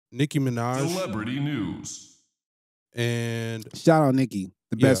Nicki Minaj. Celebrity news. And shout out Nicki,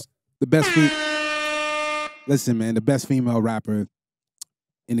 the best. Listen, man, the best female rapper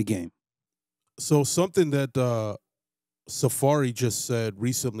in the game. So something that Safari just said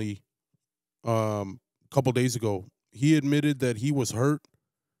recently, a couple days ago, he admitted that he was hurt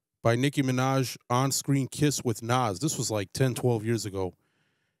by Nicki Minaj on-screen kiss with Nas. This was like 10, 12 years ago.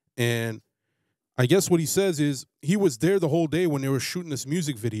 And I guess what he says is he was there the whole day when they were shooting this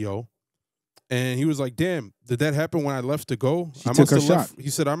music video. And he was like, damn, did that happen when I left to go? She took her shot. He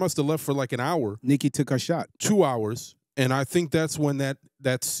said, I must have left for like an hour. Nicki took her shot. 2 hours. And I think that's when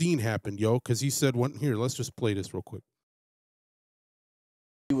that scene happened, yo. Because he said, here, let's just play this real quick.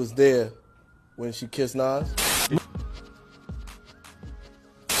 He was there when she kissed Nas. You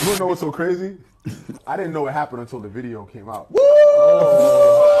wanna know what's so crazy? I didn't know it happened until the video came out. Woo!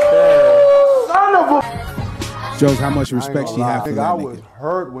 Oh, son of a... Shows how much respect she had for that I was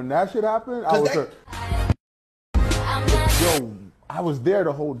hurt when that shit happened. I was hurt. Yo, I was there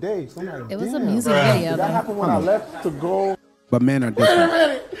the whole day. So like, it was a music video. That happened when I left to go. But men are different. Wait a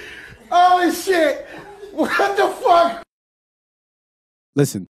minute. Holy shit. What the fuck?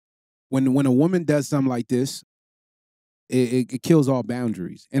 Listen, when a woman does something like this, it kills all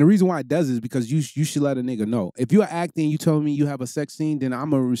boundaries. And the reason why it does is because you should let a nigga know. If you're acting, you tell me you have a sex scene, then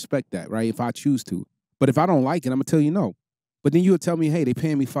I'm going to respect that, right? If I choose to. But if I don't like it, I'm going to tell you no. But then you'll tell me, hey, they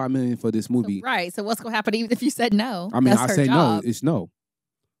paying me $5 million for this movie. So, right. So what's going to happen even if you said no? I mean, I say no. It's no.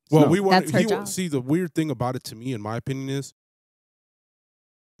 Well, no. we want see the weird thing about it to me, in my opinion, is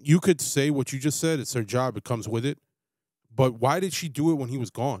you could say what you just said. It's her job. It comes with it. But why did she do it when he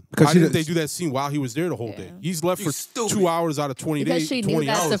was gone? Because why didn't they do that scene while he was there the whole day? He's left for 2 hours out of 20 days. Because she knew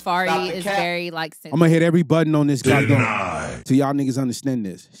that Safari is very like sensitive. I'm going to hit every button on this guy so y'all niggas understand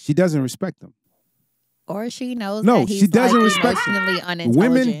this. She doesn't respect him. Or she knows no, that he's she doesn't like respect emotionally him.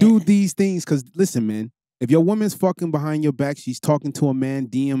 unintelligent. Women do these things because, listen, man, if your woman's fucking behind your back, she's talking to a man,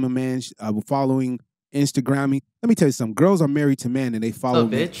 DM a man, following, Instagramming. Let me tell you something. Girls are married to men and they follow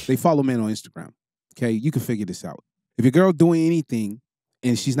men. They follow men on Instagram. Okay? You can figure this out. If your girl doing anything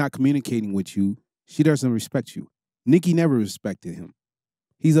and she's not communicating with you, she doesn't respect you. Nicki never respected him.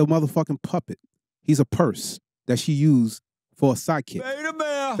 He's a motherfucking puppet. He's a purse that she used for a sidekick.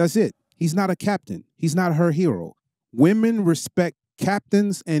 That's it. He's not a captain. He's not her hero. Women respect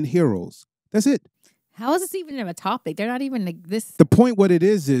captains and heroes. That's it. How is this even a topic? They're not even like this. The point, what it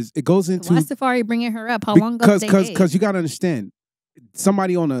is it goes into... Why is Safari bringing her up? How long ago did they date? Because you got to understand,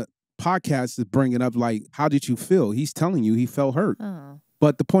 somebody on a podcast is bringing up, like, how did you feel? He's telling you he felt hurt. Oh.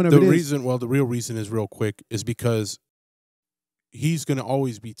 But the point of the it reason, is... Well, the real reason is real quick, is because he's going to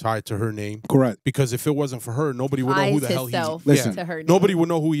always be tied to her name. Correct. Because if it wasn't for her, nobody would know who the hell he is. Listen, to her name. Nobody would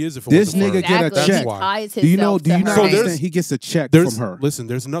know who he is if it this wasn't for her. nigga get a check. Ties Do you know so he gets a check from her? Listen,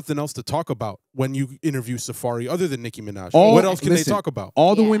 there's nothing else to talk about when you interview Safari other than Nicki Minaj. What else can they talk about?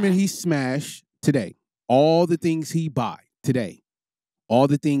 All the women he smashed today, all the things he buy today, all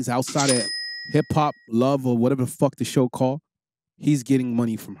the things outside of hip-hop, love, or whatever the fuck the show called, he's getting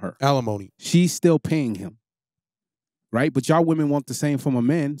money from her. Alimony. She's still paying him. Right? But y'all women want the same from a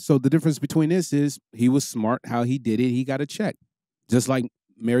man. So the difference between this is he was smart how he did it. He got a check. Just like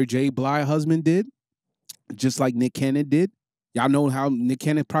Mary J. Blige husband did. Just like Nick Cannon did. Y'all know how Nick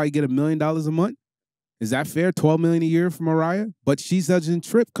Cannon probably get $1 million a month? Is that fair? $12 million a year for Mariah? But she doesn't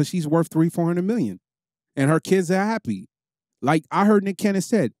trip because she's worth $300-400 million. And her kids are happy. Like I heard Nick Cannon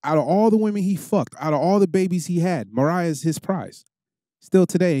said, out of all the women he fucked, out of all the babies he had, Mariah is his prize. Still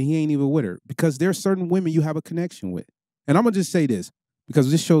today, he ain't even with her. Because there's certain women you have a connection with. And I'm going to just say this,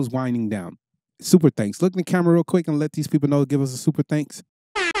 because this show's winding down. Super thanks. Look in the camera real quick and let these people know. Give us a super thanks.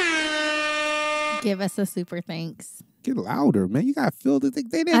 Give us a super thanks. Get louder, man. You got to feel the thing.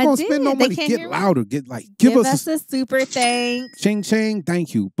 They ain't going to spend no money. Get louder. Give us a super thanks. Ching, ching.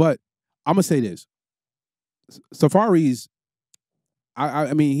 Thank you. But I'm going to say this. Safari's,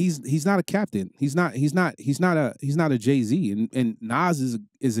 I mean, he's not a captain. He's not a Jay-Z. And Nas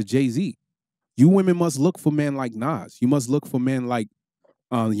is a Jay-Z. You women must look for men like Nas. You must look for men like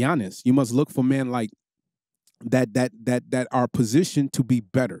Giannis. You must look for men like that are positioned to be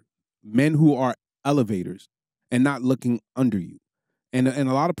better. Men who are elevators and not looking under you. And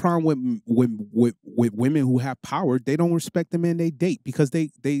a lot of problem with women who have power, they don't respect the men they date because they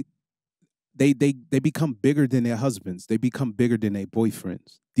become bigger than their husbands. They become bigger than their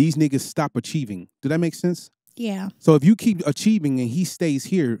boyfriends. These niggas stop achieving. Do that make sense? Yeah. So if you keep achieving and he stays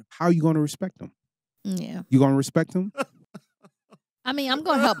here, how are you going to respect him? Yeah. You going to respect him? I mean, I'm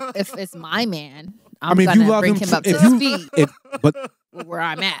going to help if it's my man. I mean, if you love bring him, him up to his feet. But where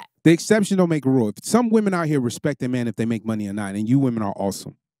I'm at. The exception don't make a rule. If some women out here respect their man if they make money or not, and you women are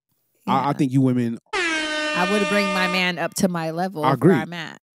awesome. I think you women. I would bring my man up to my level I agree. where I'm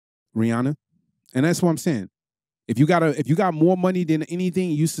at. Rihanna, and that's what I'm saying. If you got more money than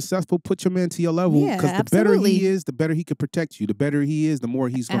anything, you successful, put your man to your level. Yeah, Because the better he is, the better he can protect you. The better he is, the more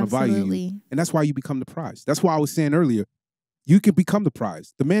he's going to value you. And that's why you become the prize. That's why I was saying earlier, you can become the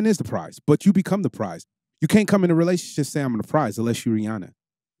prize. The man is the prize, but you become the prize. You can't come in a relationship saying I'm the prize unless you're Rihanna.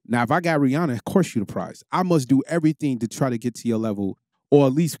 Now, if I got Rihanna, of course you're the prize. I must do everything to try to get to your level or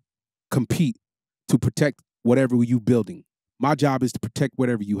at least compete to protect whatever you building. My job is to protect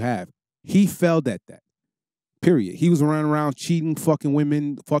whatever you have. He failed at that. Period. He was running around cheating, fucking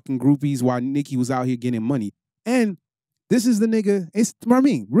women, fucking groupies while Nicki was out here getting money. And this is the nigga,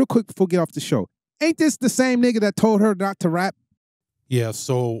 real quick before we get off the show. Ain't this the same nigga that told her not to rap? Yeah,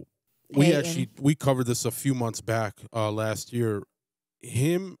 so we covered this a few months back last year.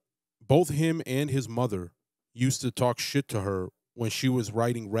 Both him and his mother used to talk shit to her when she was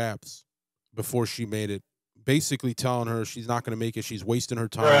writing raps before she made it, basically telling her she's not going to make it, she's wasting her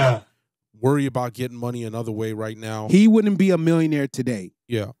time. Worry about getting money another way right now. He wouldn't be a millionaire today.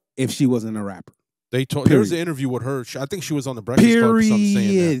 Yeah, if she wasn't a rapper. There was an interview with her. I think she was on the Breakfast Club or something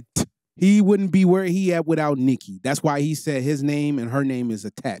saying that. He wouldn't be where he at without Nicki. That's why he said his name and her name is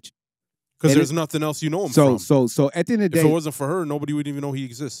attached. Because there's nothing else you know him from. So at the end of the day, if it wasn't for her, nobody would even know he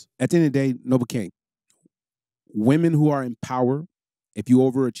exists. At the end of the day, Nova King. Women who are in power, if you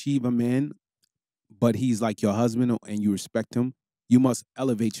overachieve a man, but he's like your husband and you respect him, you must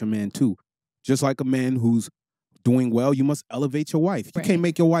elevate your man too. Just like a man who's doing well, you must elevate your wife. You can't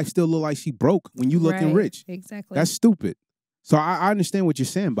make your wife still look like she broke when you looking rich. Exactly. That's stupid. So I understand what you're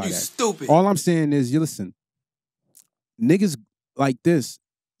saying by that. Stupid. All I'm saying is, you listen, niggas like this,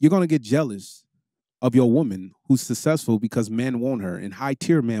 you're going to get jealous of your woman who's successful because men want her and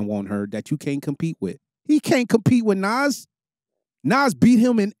high-tier men want her that you can't compete with. He can't compete with Nas. Nas beat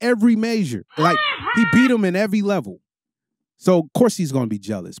him in every measure. Like, he beat him in every level. So, of course, he's going to be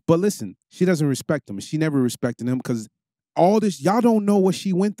jealous. But listen, she doesn't respect him. She never respected him because all this, y'all don't know what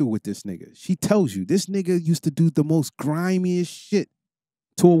she went through with this nigga. She tells you, this nigga used to do the most grimiest shit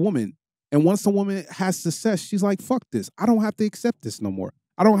to a woman. And once a woman has success, she's like, fuck this. I don't have to accept this no more.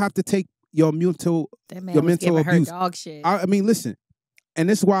 I don't have to take your mental abuse. Her dog shit. I mean, listen, and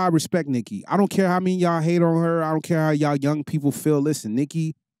this is why I respect Nicki. I don't care how many y'all hate on her. I don't care how y'all young people feel. Listen,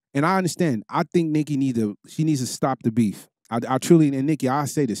 Nicki, and I understand. I think Nicki needs to stop the beef. I truly, and Nicki, I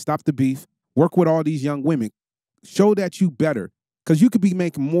say this, stop the beef. Work with all these young women. Show that you better. Because you could be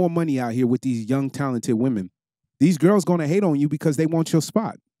making more money out here with these young, talented women. These girls going to hate on you because they want your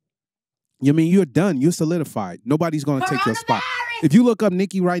spot. You mean you're done. You're solidified. Nobody's going to take your spot. If you look up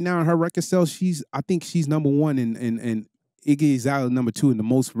Nicki right now in her record sales, I think she's number one and Iggy Azalea number two in the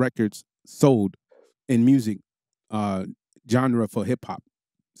most records sold in music genre for hip hop.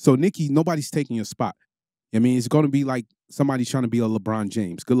 So Nicki, nobody's taking your spot. I mean, it's going to be like somebody trying to be a LeBron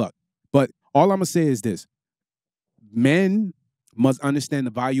James. Good luck. But all I'm going to say is this. Men must understand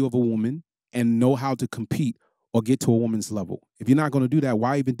the value of a woman and know how to compete or get to a woman's level. If you're not going to do that,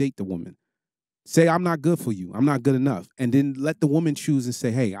 why even date the woman? Say, I'm not good for you. I'm not good enough. And then let the woman choose and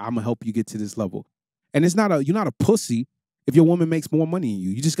say, hey, I'm going to help you get to this level. And you're not a pussy if your woman makes more money than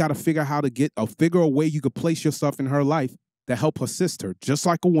you. You just got to figure how to figure a way you could place yourself in her life to help assist her, just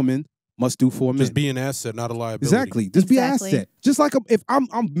like a woman must do for a man. Just be an asset, not a liability. Exactly. Just be an asset. Just like if I'm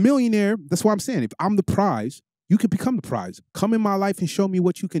a millionaire, that's what I'm saying. If I'm the prize, you can become the prize. Come in my life and show me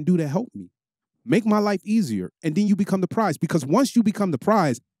what you can do to help me. Make my life easier. And then you become the prize. Because once you become the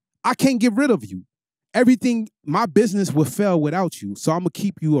prize, I can't get rid of you. Everything, my business will fail without you. So I'm going to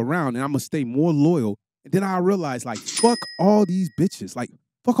keep you around and I'm going to stay more loyal. And then I realize, like, fuck all these bitches. Like,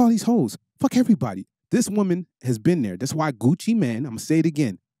 fuck all these hoes. Fuck everybody. This woman has been there. That's why Gucci Man, I'm going to say it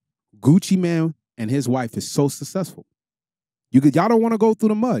again, Gucci Man and his wife is so successful. Y'all don't want to go through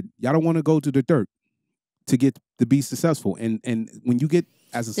the mud. Y'all don't want to go to the dirt to be successful. And when you get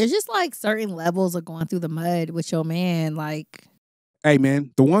there's just like certain levels of going through the mud with your man. Like, hey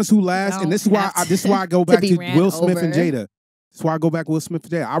man, the ones who last, and this is why I go back to Will Smith and Jada. That's why I go back to Will Smith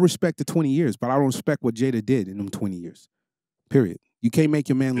and Jada. I respect the 20 years, but I don't respect what Jada did in them 20 years. Period. You can't make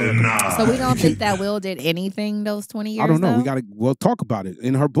your man look. So we don't think that Will did anything those 20 years. I don't know. Though? We'll talk about it.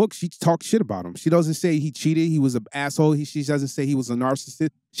 In her book, she talks shit about him. She doesn't say he cheated, he was an asshole. She doesn't say he was a narcissist.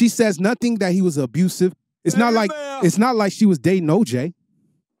 She says nothing that he was abusive. It's not like she was dating OJ.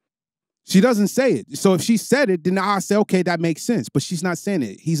 She doesn't say it. So if she said it, then I say, okay, that makes sense. But she's not saying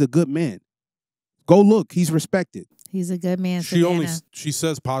it. He's a good man. Go look. He's respected. He's a good man. She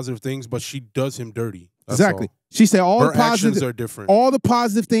says positive things, but she does him dirty. That's exactly. all. She said her actions are different. All the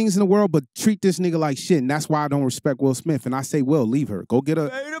positive things in the world, but treat this nigga like shit. And that's why I don't respect Will Smith. And I say, Will, leave her. Go get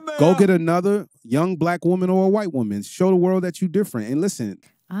Go get another young black woman or a white woman. Show the world that you different. And listen,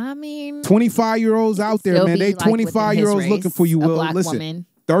 I mean, 25-year-olds out there, man. They 25-year-olds looking for you. Will, listen, woman.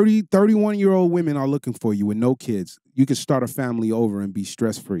 30, 31-year-old women are looking for you with no kids. You can start a family over and be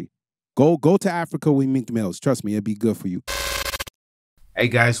stress-free. Go to Africa with Meek Mills. Trust me, it'd be good for you. Hey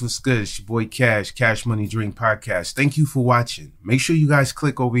guys, what's good? It's your boy Cash Money Dream Podcast. Thank you for watching. Make sure you guys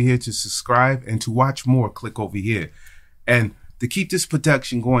click over here to subscribe, and to watch more, click over here. And to keep this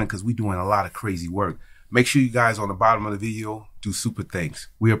production going, because we're doing a lot of crazy work, make sure you guys on the bottom of the video do super thanks.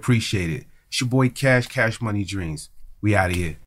 We appreciate it. It's your boy Cash Money Dreams. We out of here.